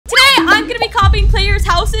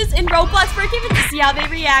houses in Roblox Brookhaven to see how they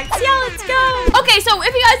react. See how let's go. Okay, so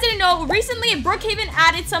if you guys didn't know, recently Brookhaven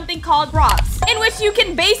added something called props, in which you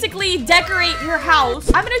can basically decorate your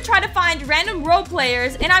house. I'm gonna try to find random role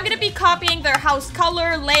players, and I'm gonna be copying their house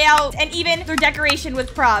color, layout, and even their decoration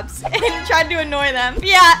with props, and try to annoy them.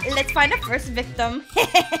 Yeah, let's find a first victim.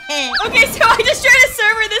 Okay, so I just tried a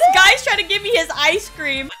server. This guy's trying to give me his ice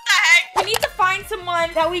cream. What the heck? We need to find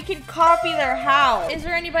someone that we can copy their house. Is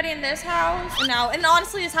there anybody in this house? No, and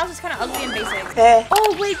honestly, this house is kind of ugly and basic.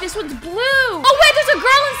 Oh, wait, this one's blue. Oh, wait, there's a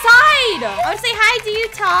girl inside. I want to say hi. Do you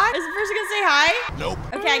talk? Is the person gonna say hi? Nope.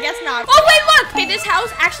 Okay, I guess not. Oh, wait, look. Okay, this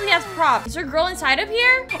house actually has props. Is there a girl inside of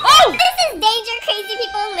here? Oh! This is danger. Crazy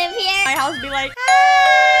people live here. My house be like,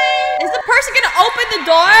 hi. Is the person gonna open the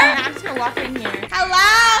door? I'm just gonna walk in here.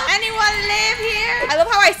 Hello? Anyone live here? I love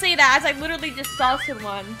how I say that as I literally just saw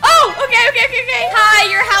someone. Oh, okay. Hi,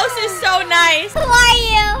 your house is so nice. Who are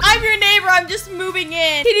you? I'm your neighbor. I'm just moving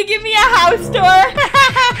in. Can you give me a house tour?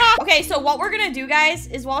 Okay, so what we're gonna do, guys,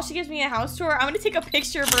 is while she gives me a house tour, I'm gonna take a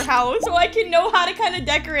picture of her house so I can know how to kind of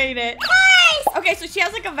decorate it. Nice. Okay, so she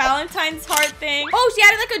has like a Valentine's heart thing. Oh, she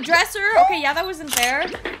added like a dresser. Okay, yeah, that wasn't there.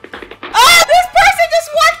 Oh, this person just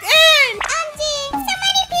walked in. So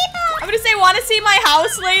many people. I'm gonna say, want to see my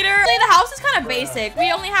house later? The house is kind of basic.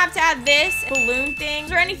 We only have to add this balloon thing. Is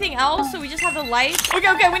there anything else? So we just have the lights.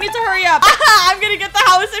 Okay, we need to hurry up. I'm gonna get the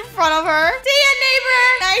house in front of her. See ya, neighbor.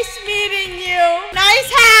 Nice meeting you.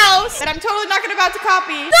 Nice house. But I'm totally not about to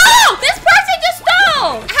copy. No! This person just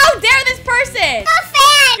stole! How dare this person? A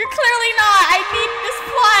fan. You're clearly not. I need this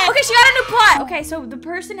plot. Okay, she got a new plot. Okay, so the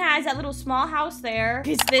person has that little small house there.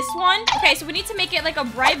 Is this one? Okay, so we need to make it like a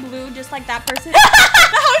bright blue, just like that person. The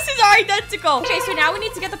houses are identical. Okay, so now we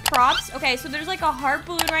need to get the props. Okay, so there's like a heart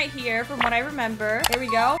balloon right here from what I remember. There we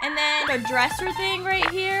go. And then a dresser thing right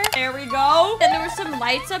here. There we go. Then there were some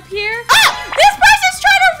lights up here. Ah! This person's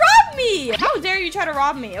trying to rob me. How dare you try to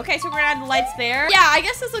rob me? Okay, so we're gonna add the lights there. Yeah, I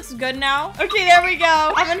guess this looks good now. Okay, there we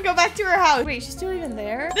go. I'm gonna go back to her house. Wait, she's still even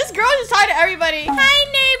there? This girl just talking to everybody. Hi,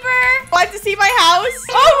 neighbor. Want to see my house?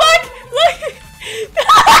 Oh, look.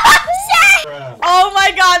 Oh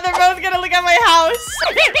my god, they're both gonna look at my house.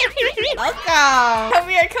 Welcome. Come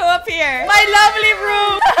here, come up here. My lovely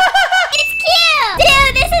room. It's cute.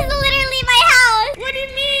 Dude, this is literally my house. What do you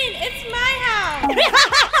mean? It's my house.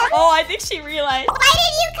 Oh, I think she realized. Why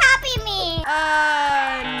did you copy me?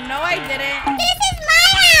 No, I didn't. This is my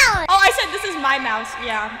house. Oh, I said this is my mouse.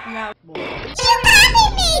 Yeah, no. You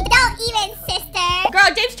copied me. Don't even, sister. Girl,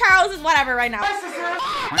 𝐁𝐄𝐈 is whatever right now. Guys,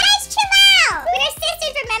 chill out. We're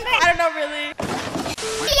sisters, remember? I don't know, really.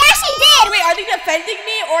 He actually did. Wait, are they defending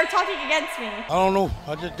me or talking against me? I don't know.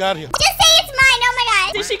 I just got here. Just say it's mine. Oh my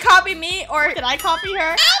god. Did she copy me or did I copy her?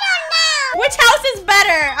 I don't know. Which house is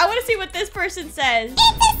better? I want to see what this person says. It's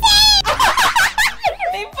the same.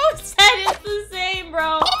 They both said it's the same,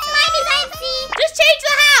 bro. It's my design, see? Just change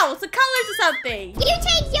the house, the colors or something. You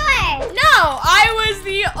changed yours. No, I was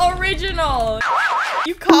the original.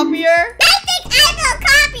 You copy her? I think I will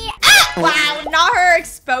copy. Wow, not her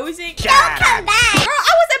exposing. Don't come back. Girl,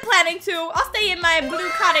 I wasn't planning to. I'll stay in my blue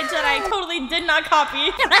cottage that I totally did not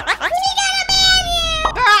copy. We gotta ban you.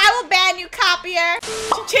 Girl, I will ban you, copier.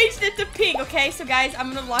 She changed it to pink. Okay, so guys,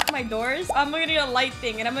 I'm gonna lock my doors. I'm gonna get a light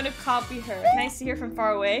thing and I'm gonna copy her. Can I see her from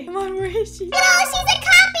far away? Come on, where is she? No, she's a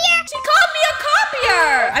copier. She called me a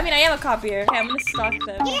copier. I mean, I am a copier. Okay, I'm gonna stalk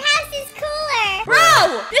them. Your house is cooler.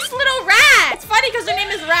 Bro, this little rat. It's funny because her name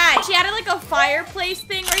is Rat. She added like a fireplace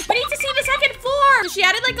thing right. We need to see the second floor. So she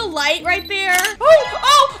added like a light right there.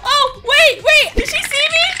 Oh, wait. Did she see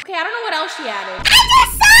me? Okay, I don't know what else she added. I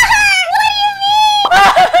just saw her. What do you mean?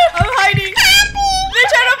 I'm hiding. They're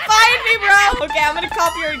trying to find me, bro. Okay, I'm gonna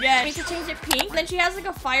copy her again. We need to change it pink. Then she has like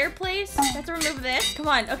a fireplace. I have to remove this. Come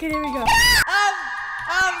on. Okay, there we go. What?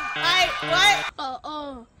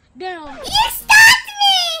 Damn. You stopped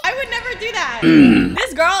me. I would never do that.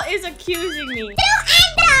 This girl is accusing me. You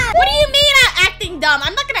end up. What do you mean I'm acting dumb?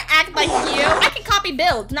 I'm not gonna act like you. I can copy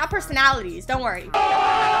builds, not personalities. Don't worry.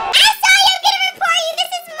 I saw you. I'm gonna report you.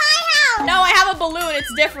 This is my house. No, I have a balloon.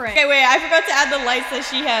 It's different. Okay, wait. I forgot to add the lights that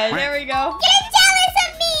she has. There we go. You're jealous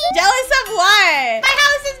of me. Jealous of what? My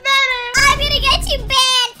house is better. I'm gonna get you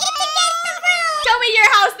banned. It's against the rules. Show me your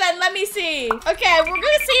house then. Let me see. Okay, we're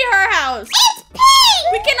gonna see her house. It's pink.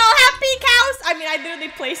 We can all have pink house. I mean, I literally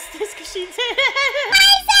placed this because she did.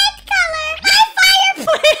 My set color. My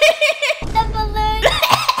fireplace. The balloon.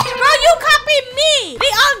 Bro, you copied me.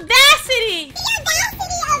 The audacity. The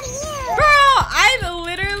audacity of you. Bro, I'm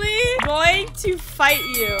literally going to fight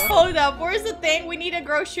you. Hold up. Where's the thing? We need a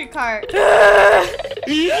grocery cart. I'm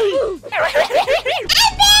banning you.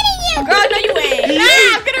 Girl, no, you ain't. Nah,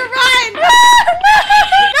 I'm gonna run.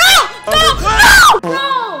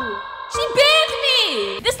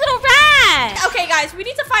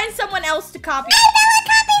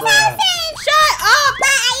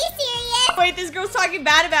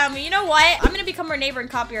 me. You know what? I'm gonna become her neighbor and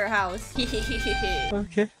copy her house.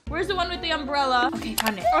 Okay. Where's the one with the umbrella? Okay,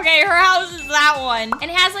 found it. Okay, her house is that one.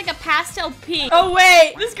 And it has like a pastel pink. Oh,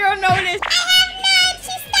 wait. This girl noticed. I have none.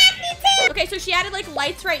 She stabbed me too. Okay, so she added like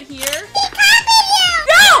lights right here. She copied you.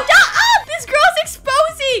 No! Shut up! This girl's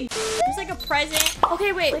exposing! There's like a present.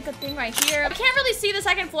 Okay, wait. Like a thing right here. I can't really see the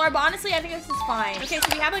second floor, but honestly, I think this is fine. Okay, so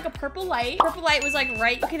we have like a purple light. Purple light was like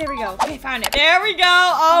right. Okay, there we go. Okay, found it. There we go.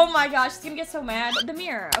 Oh my gosh, she's gonna get so mad. The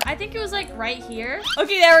mirror. I think it was like right here.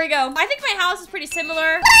 Okay, there we go. I think my house is pretty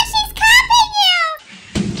similar. Look, she's copying you.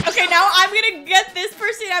 Okay, now I'm gonna get this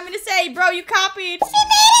person. I'm gonna say, bro, you copied. She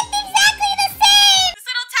made it exactly the same. This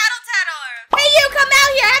little tattler. Hey, you, come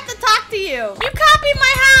out here. I have to talk to you. You copied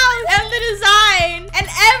my house and the design and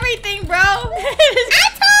everything, bro. I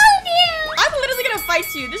told you. I'm literally gonna fight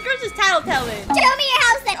you. This girl's just tattletelling. Show me your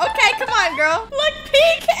house then. Okay, come on, girl. Look,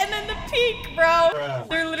 pink and then the pink, bro.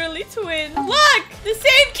 They're literally twins. Look, the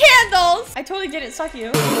same candles. I totally didn't suck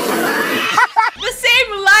you. The same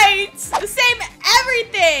lights, the same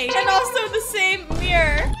everything, and also the same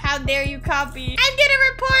mirror. How dare you copy? I'm gonna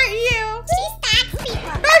report you. She stacks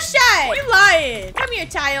people. Bro, shut. You lying. Come here,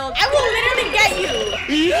 child. I will literally get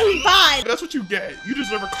you. Bye. That's what you get. You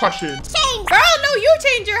deserve a caution. Change. Girl, no, you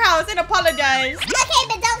change your house and apologize. Okay,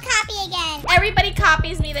 but don't copy again. Everybody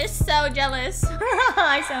copies me. They're so jealous.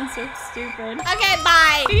 I sound so stupid. Okay,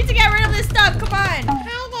 bye. We need to get rid of this stuff. Come on.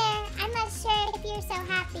 Hi there. I'm not sure if you're so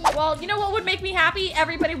happy. Well, you know what would make me happy?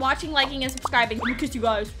 Everybody watching, liking, and subscribing. Let me kiss you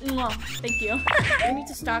guys. Mwah. Thank you. I need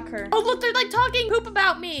to stalk her. Oh, look, they're like talking poop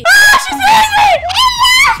about me. Ah, she's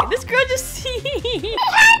angry! This girl just see.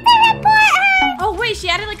 I have to report her. Oh, wait, she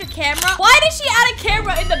added like a camera? Why did she add a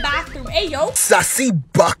camera in the bathroom? Hey, yo.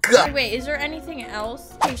 𝐶𝒑𝒆𝒏. Wait, is there anything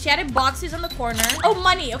else? Okay, she added boxes on the corner. Oh,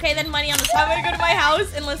 money. Okay, then money on the side. I'm gonna go to my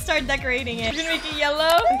house and let's start decorating it. We're gonna make it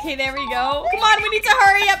yellow. Okay, there we go. Come on, we need to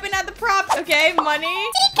hurry up and add the props. Okay, money.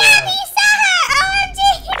 She got me. Saw her. OMG.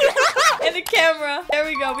 And the camera. There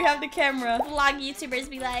we go. We have the camera. Vlog YouTubers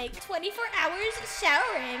be like, 24 hours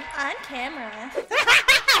showering on camera.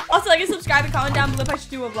 Also, like and subscribe and comment down below if I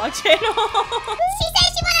should do a vlog channel. She said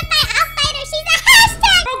she wanted my outfighter. She's a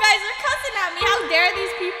hashtag. Bro, guys, they're cussing at me. How dare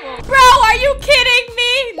these people? Bro, are you kidding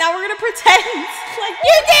me? Now we're gonna pretend like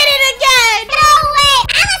you did it again. No way.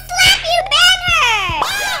 I'ma slap you. Ban her.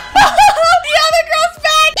 The other girl's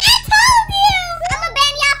back. I told you. I'ma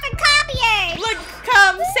ban y'all for copiers. Look,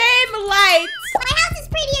 come, same lights. My house is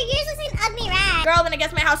prettier. Yours looks like an ugly rat. Girl, then I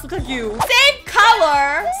guess my house looks like you. Same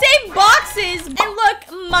color, same boxes, and look,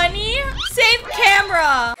 money, same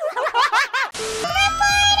camera.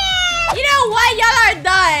 You know what? Y'all are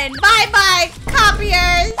done. Bye-bye,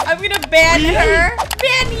 copiers. I'm gonna ban her.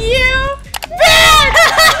 Ban you. Ban!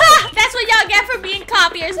 That's what y'all get for being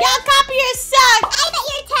copiers. Y'all copiers suck. I bet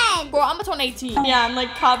you're 10. Bro, I'm gonna turn 18. Yeah, I'm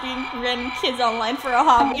like copying random kids online for a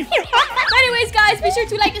hobby. Anyways, guys, be sure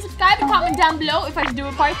to like and subscribe and comment down below if I should do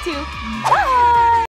a part 2. Bye!